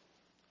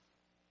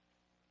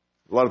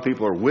 A lot of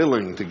people are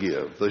willing to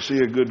give. They see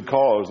a good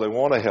cause. They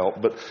want to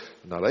help, but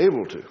not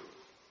able to.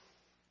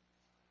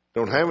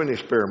 Don't have any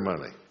spare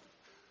money.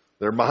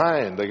 They're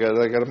behind. They got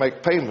to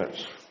make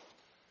payments.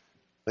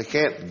 They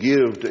can't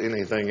give to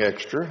anything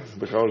extra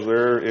because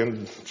they're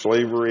in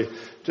slavery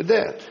to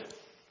debt.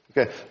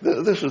 Okay,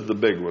 this is the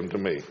big one to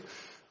me.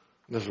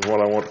 This is what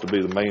I want to be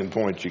the main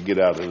point you get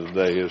out of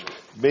today is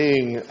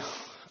being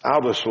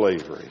out of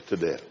slavery to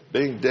debt,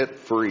 being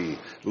debt-free,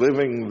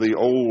 living the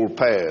old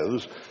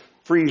paths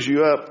frees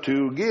you up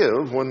to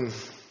give when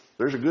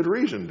there's a good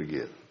reason to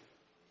give.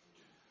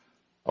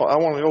 I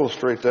want to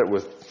illustrate that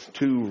with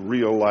two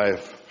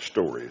real-life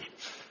stories,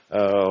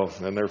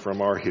 and they're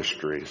from our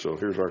history. So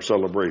here's our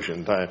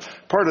celebration time.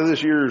 Part of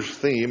this year's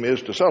theme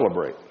is to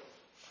celebrate.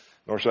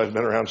 Northside's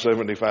been around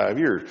 75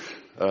 years.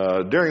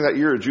 During that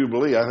year of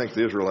Jubilee, I think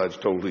the Israelites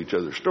told each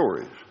other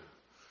stories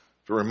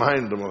to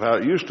remind them of how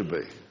it used to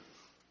be.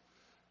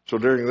 So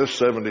during this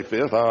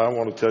 75th, I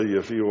want to tell you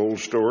a few old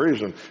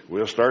stories, and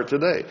we'll start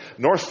today.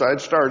 Northside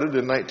started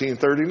in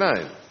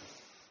 1939.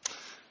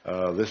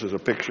 This is a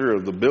picture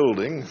of the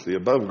building, the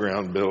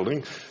above-ground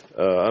building,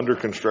 under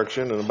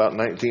construction in about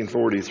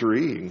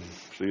 1943. You can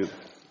see it,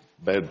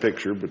 bad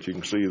picture, but you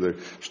can see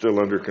the still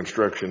under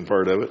construction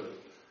part of it.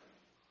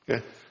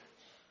 Okay.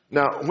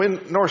 Now, when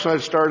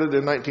Northside started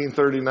in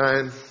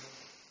 1939,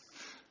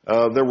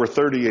 there were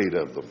 38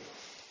 of them.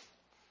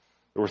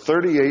 There were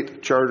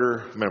 38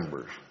 charter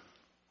members.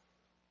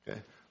 Okay.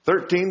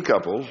 13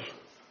 couples,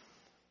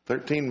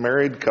 13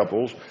 married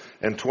couples,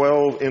 and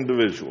 12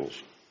 individuals.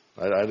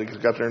 I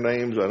got their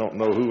names. I don't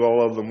know who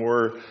all of them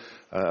were.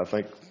 I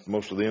think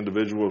most of the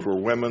individuals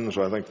were women,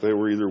 so I think they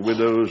were either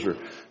widows or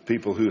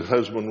people whose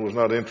husband was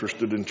not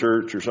interested in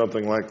church or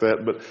something like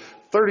that. But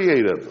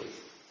 38 of them.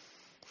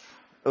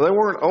 They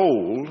weren't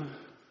old.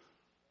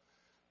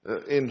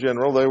 In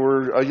general, they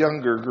were a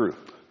younger group.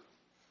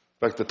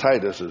 In fact, the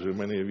Tituses, who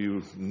many of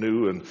you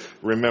knew and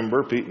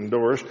remember, Pete and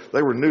Doris,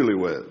 they were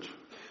newlyweds.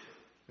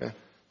 Okay?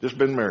 Just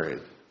been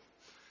married.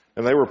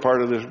 And they were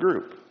part of this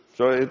group.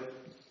 So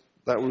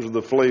that was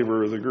the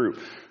flavor of the group.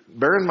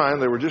 Bear in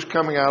mind, they were just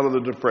coming out of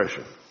the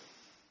Depression.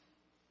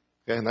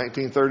 Okay, in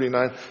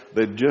 1939,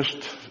 they're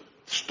just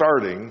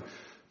starting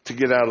to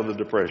get out of the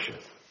Depression.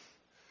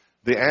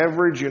 The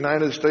average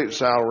United States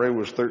salary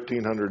was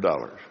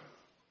 $1,300.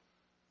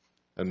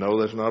 And no,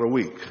 that's not a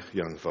week,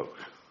 young folks.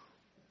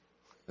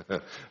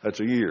 That's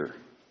a year.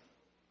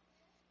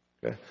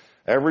 Okay?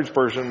 Average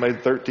person made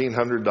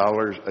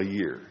 $1,300 a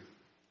year.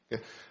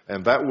 Okay?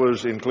 And that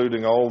was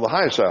including all the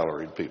high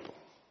salaried people.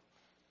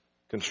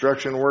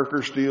 Construction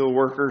worker, steel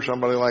worker,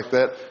 somebody like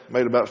that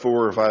made about $400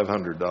 or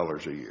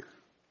 $500 a year.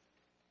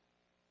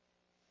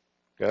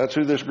 Okay, that's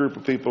who this group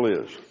of people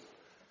is.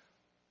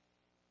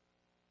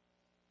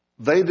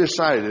 They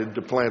decided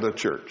to plant a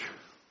church,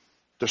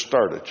 to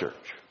start a church.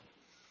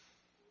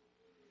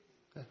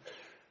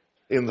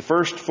 In the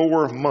first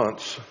 4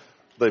 months,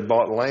 they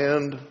bought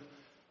land,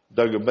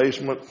 dug a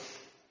basement,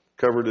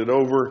 covered it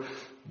over,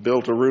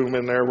 built a room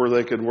in there where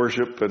they could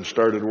worship, and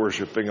started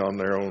worshiping on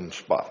their own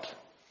spot.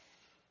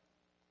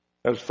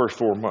 That was the first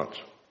 4 months.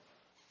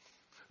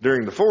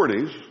 During the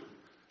 40s,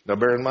 now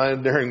bear in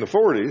mind, during the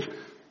 40s,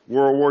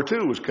 World War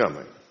II was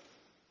coming.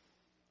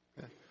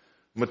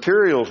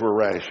 Materials were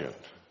rationed.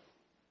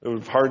 It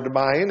was hard to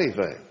buy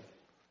anything.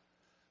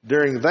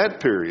 During that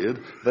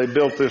period, they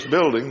built this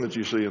building that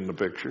you see in the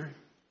picture.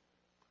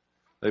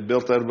 They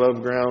built that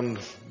above-ground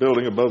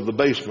building above the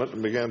basement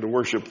and began to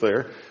worship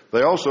there.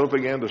 They also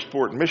began to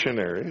support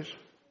missionaries,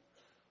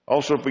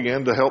 also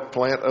began to help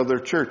plant other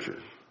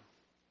churches.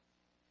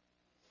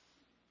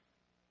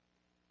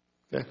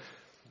 Okay?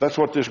 That's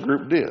what this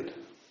group did.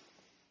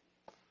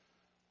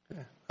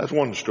 Okay? That's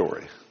one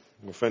story.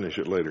 We'll finish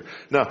it later.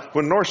 Now,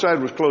 when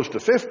Northside was close to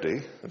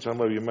 50, and some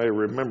of you may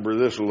remember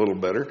this a little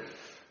better,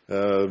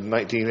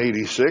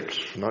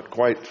 1986, not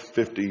quite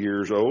 50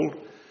 years old,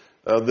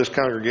 this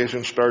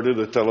congregation started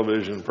a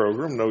television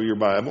program, Know Your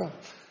Bible.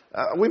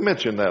 We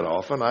mention that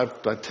often. I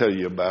tell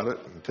you about it.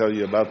 I tell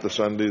you about the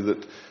Sunday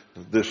that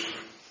this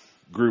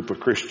group of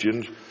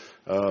Christians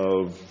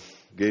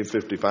gave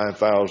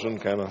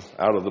 $55,000 kind of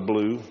out of the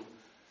blue,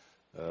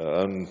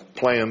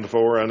 unplanned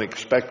for,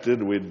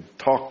 unexpected. We'd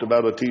talked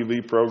about a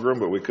TV program,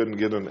 but we couldn't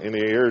get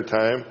any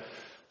airtime,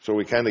 so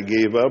we kind of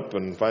gave up.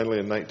 And finally,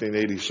 in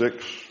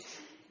 1986,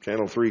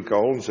 Channel 3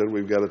 called and said,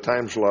 "We've got a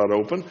time slot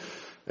open,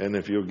 and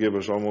if you'll give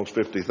us almost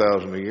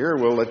 $50,000 a year,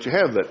 we'll let you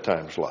have that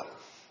time slot."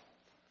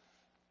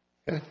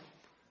 Okay.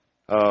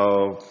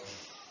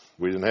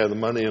 We didn't have the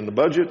money in the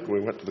budget.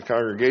 We went to the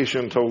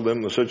congregation, told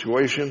them the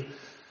situation.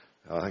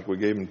 I think we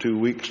gave them 2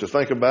 weeks to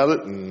think about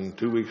it, and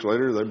 2 weeks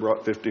later, they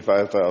brought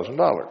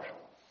 $55,000.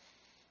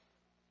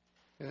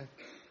 Okay.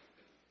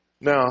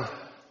 Now,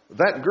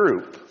 that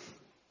group,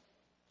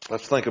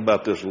 let's think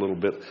about this a little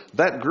bit.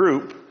 That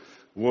group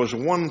was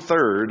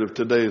 1/3 of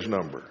today's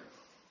number.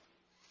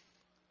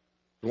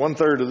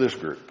 1/3 of this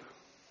group.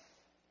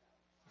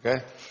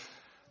 Okay?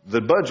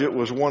 The budget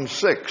was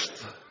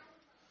 1/6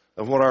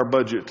 of what our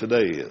budget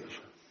today is.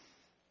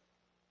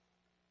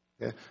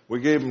 Okay? We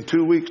gave them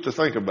 2 weeks to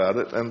think about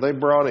it, and they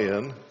brought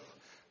in,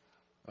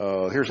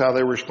 here's how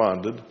they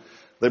responded.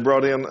 They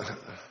brought in,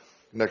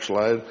 next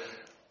slide,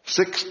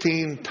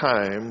 16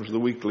 times the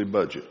weekly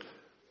budget.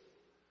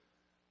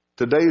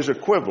 Today's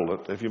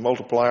equivalent, if you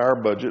multiply our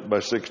budget by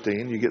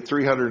 16, you get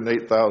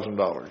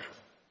 $308,000.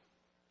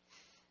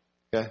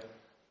 Okay?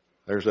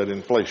 There's that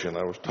inflation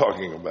I was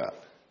talking about.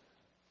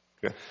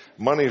 Okay?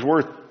 Money's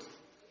worth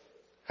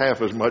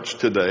half as much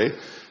today.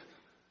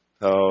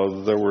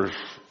 There were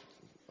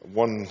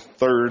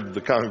 1/3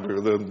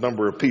 the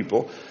number of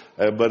people,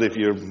 but if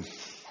you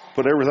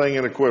put everything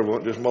in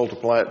equivalent, just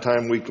multiply it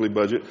time weekly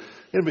budget,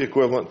 it'd be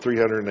equivalent to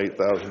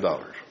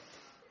 $308,000.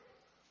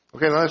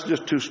 Okay, now that's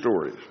just 2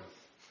 stories.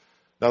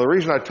 Now the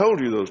reason I told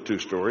you those 2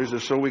 stories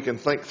is so we can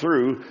think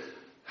through,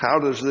 how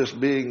does this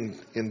being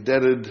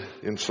indebted,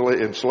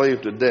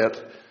 enslaved to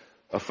debt,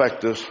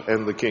 affect us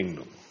and the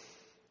kingdom?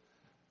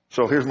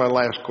 So here's my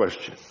last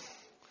question.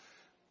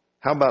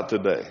 How about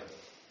today?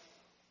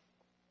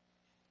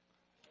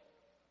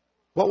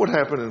 What would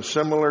happen in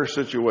similar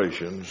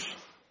situations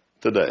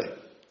today?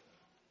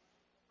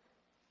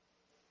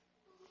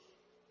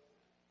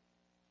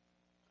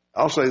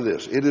 I'll say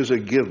this. It is a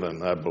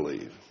given, I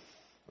believe.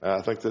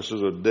 I think this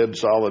is a dead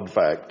solid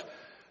fact,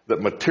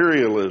 that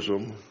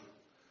materialism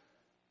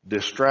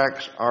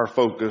distracts our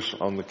focus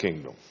on the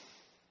kingdom.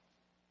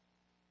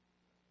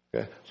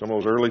 Okay? Some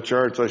of those early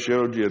charts I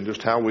showed you and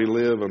just how we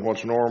live and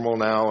what's normal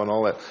now and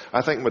all that.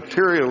 I think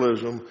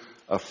materialism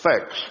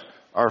affects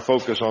our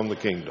focus on the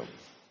kingdom.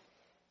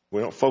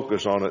 We don't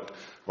focus on it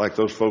like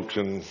those folks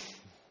in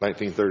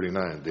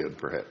 1939 did,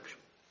 perhaps.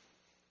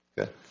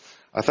 Okay?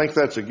 I think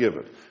that's a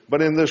given.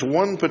 But in this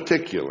one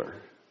particular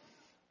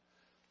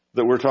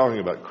that we're talking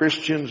about,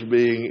 Christians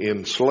being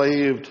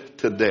enslaved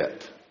to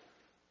debt,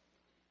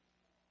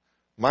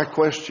 my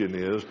question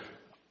is,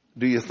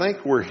 do you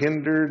think we're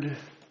hindered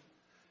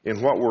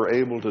in what we're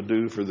able to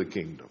do for the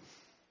kingdom?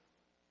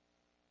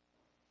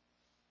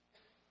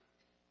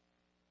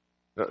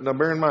 Now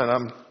bear in mind,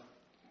 I'm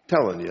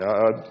telling you,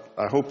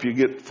 I hope you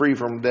get free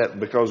from debt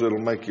because it'll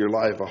make your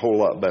life a whole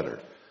lot better.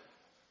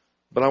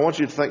 But I want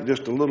you to think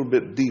just a little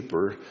bit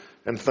deeper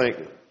and think,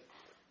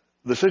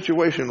 the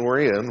situation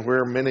we're in,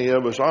 where many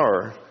of us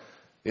are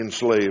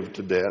enslaved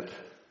to debt,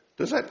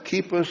 does that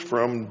keep us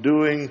from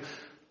doing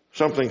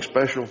something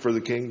special for the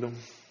kingdom?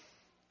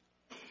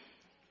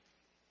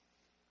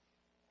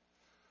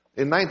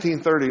 In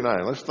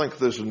 1939, let's think of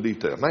this in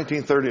detail.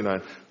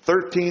 1939,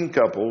 13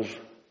 couples,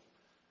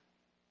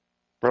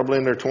 probably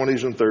in their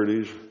 20s and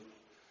 30s,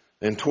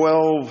 and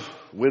 12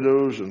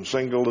 widows and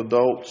single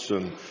adults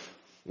and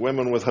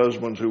women with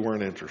husbands who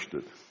weren't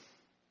interested.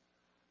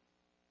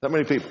 That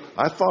many people.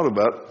 I thought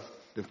about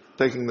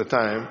taking the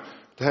time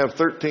to have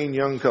 13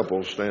 young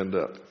couples stand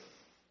up,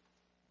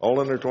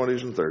 all in their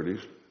 20s and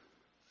 30s,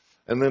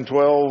 and then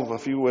 12, a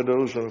few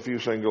widows and a few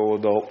single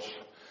adults.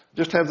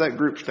 Just have that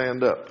group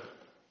stand up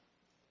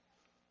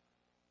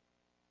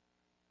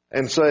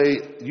and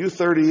say, you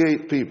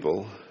 38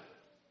 people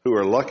who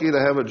are lucky to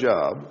have a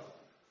job,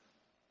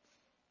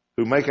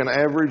 who make an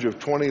average of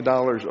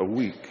 $20 a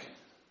week.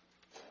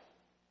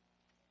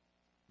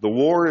 The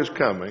war is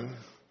coming.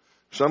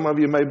 Some of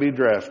you may be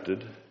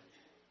drafted.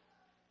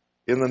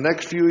 In the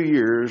next few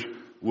years,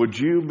 would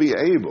you be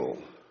able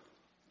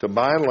to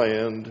buy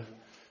land,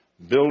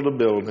 build a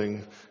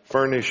building,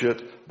 furnish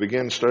it,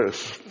 begin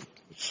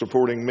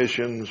supporting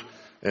missions,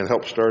 and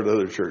help start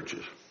other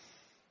churches?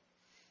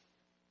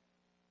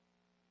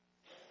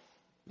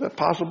 Is that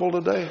possible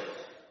today?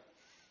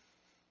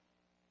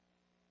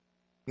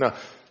 Now,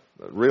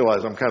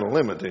 realize I'm kind of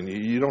limiting you.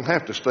 You don't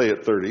have to stay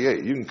at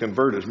 38. You can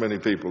convert as many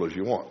people as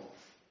you want.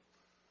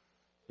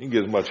 You can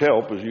get as much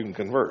help as you can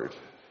convert.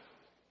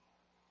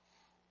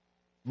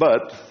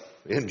 But,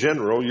 in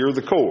general, you're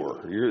the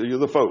core. You're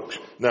the folks.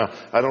 Now,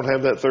 I don't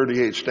have that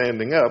 38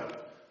 standing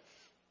up,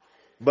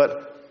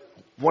 but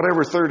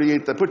whatever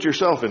 38, put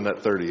yourself in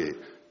that 38.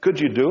 Could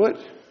you do it?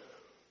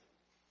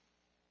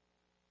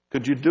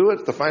 Could you do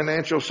it, the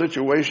financial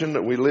situation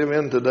that we live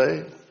in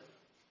today?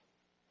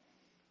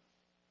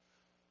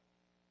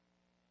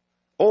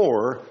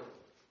 Or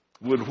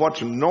would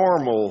what's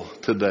normal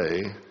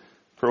today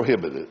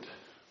prohibit it?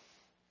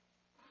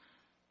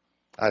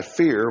 I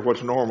fear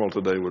what's normal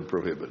today would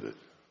prohibit it.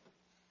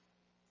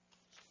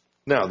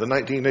 Now, the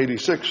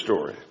 1986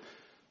 story.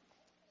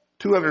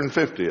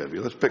 250 of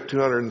you. Let's pick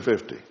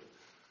 250.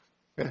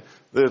 Okay?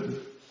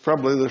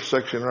 Probably this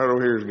section right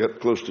over here has got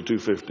close to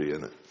 250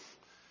 in it.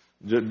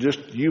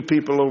 Just you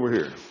people over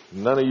here.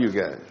 None of you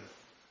guys.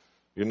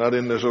 You're not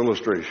in this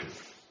illustration.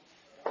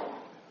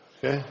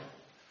 Okay?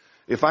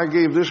 If I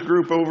gave this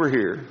group over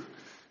here,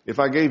 if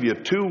I gave you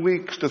 2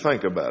 weeks to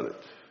think about it,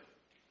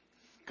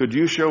 Could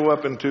you show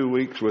up in 2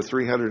 weeks with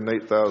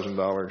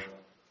 $308,000?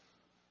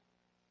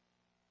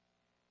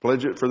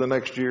 Pledge it for the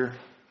next year?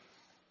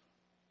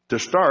 To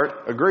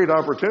start, a great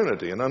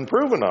opportunity, an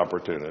unproven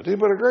opportunity,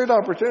 but a great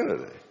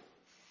opportunity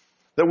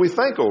that we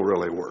think will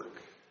really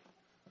work.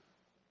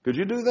 Could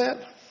you do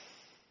that?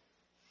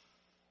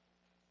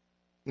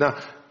 Now,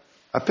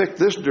 I picked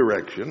this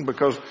direction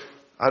because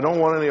I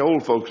don't want any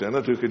old folks in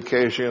it who could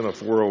cash in a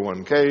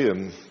 401k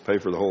and pay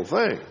for the whole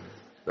thing.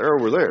 They're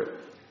over there.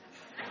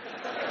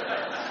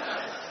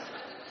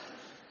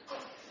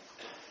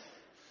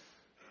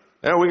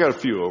 Now, we got a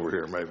few over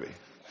here maybe.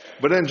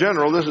 But in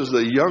general, this is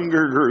the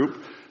younger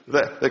group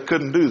that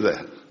couldn't do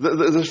that.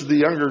 This is the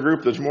younger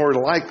group that's more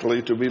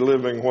likely to be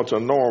living what's a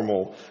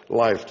normal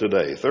life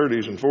today,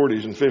 30s and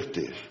 40s and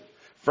 50s.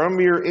 From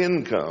your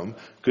income,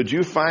 could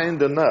you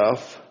find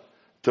enough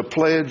to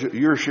pledge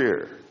your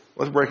share?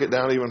 Let's break it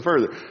down even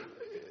further.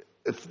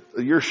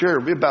 Your share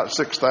would be about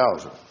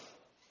 $6,000.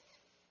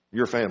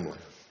 Your family.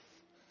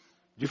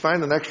 Did you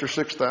find an extra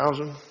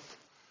 $6,000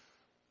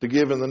 to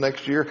give in the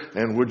next year?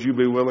 And would you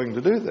be willing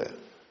to do that?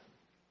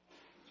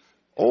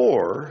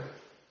 Or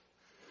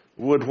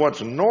would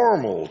what's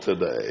normal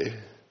today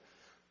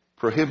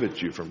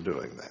prohibit you from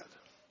doing that?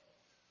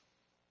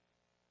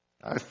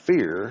 I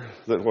fear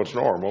that what's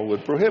normal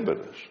would prohibit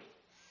us.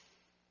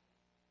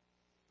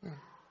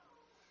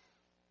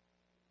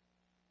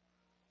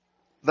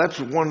 That's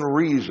one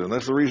reason.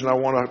 That's the reason I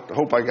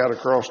hope I got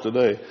across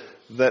today,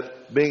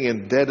 that being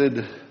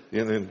indebted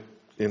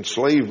in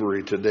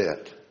slavery to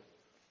debt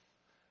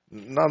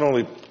not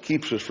only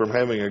keeps us from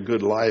having a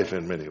good life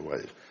in many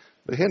ways,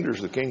 but hinders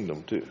the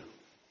kingdom too.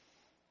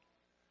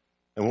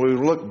 And when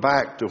we look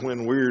back to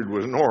when weird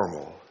was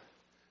normal,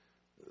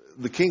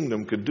 the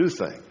kingdom could do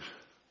things.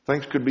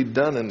 Things could be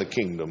done in the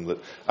kingdom that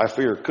I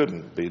fear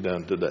couldn't be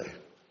done today.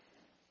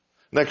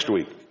 Next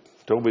week,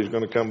 Toby's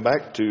going to come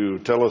back to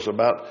tell us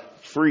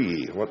about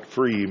free, what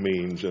free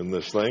means in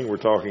this thing we're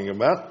talking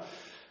about.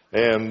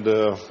 And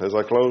as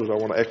I close, I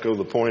want to echo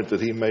the point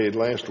that he made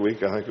last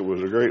week. I think it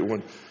was a great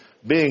one.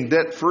 Being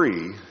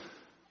debt-free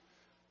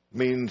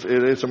means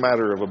it's a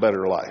matter of a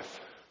better life.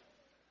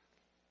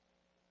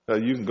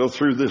 You can go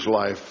through this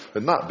life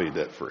and not be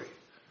debt-free.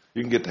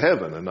 You can get to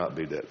heaven and not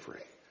be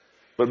debt-free.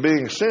 But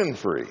being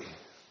sin-free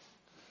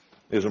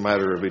is a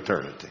matter of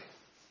eternity.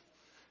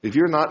 If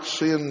you're not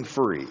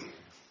sin-free,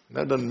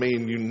 that doesn't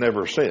mean you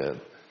never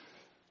sin.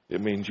 It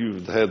means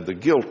you've had the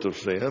guilt of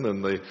sin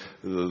and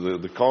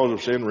the cause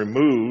of sin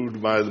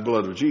removed by the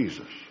blood of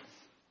Jesus.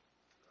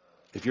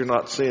 If you're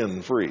not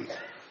sin-free,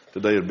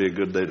 today would be a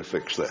good day to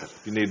fix that.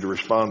 If you need to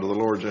respond to the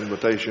Lord's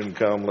invitation,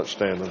 come, let's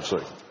stand and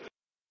sing.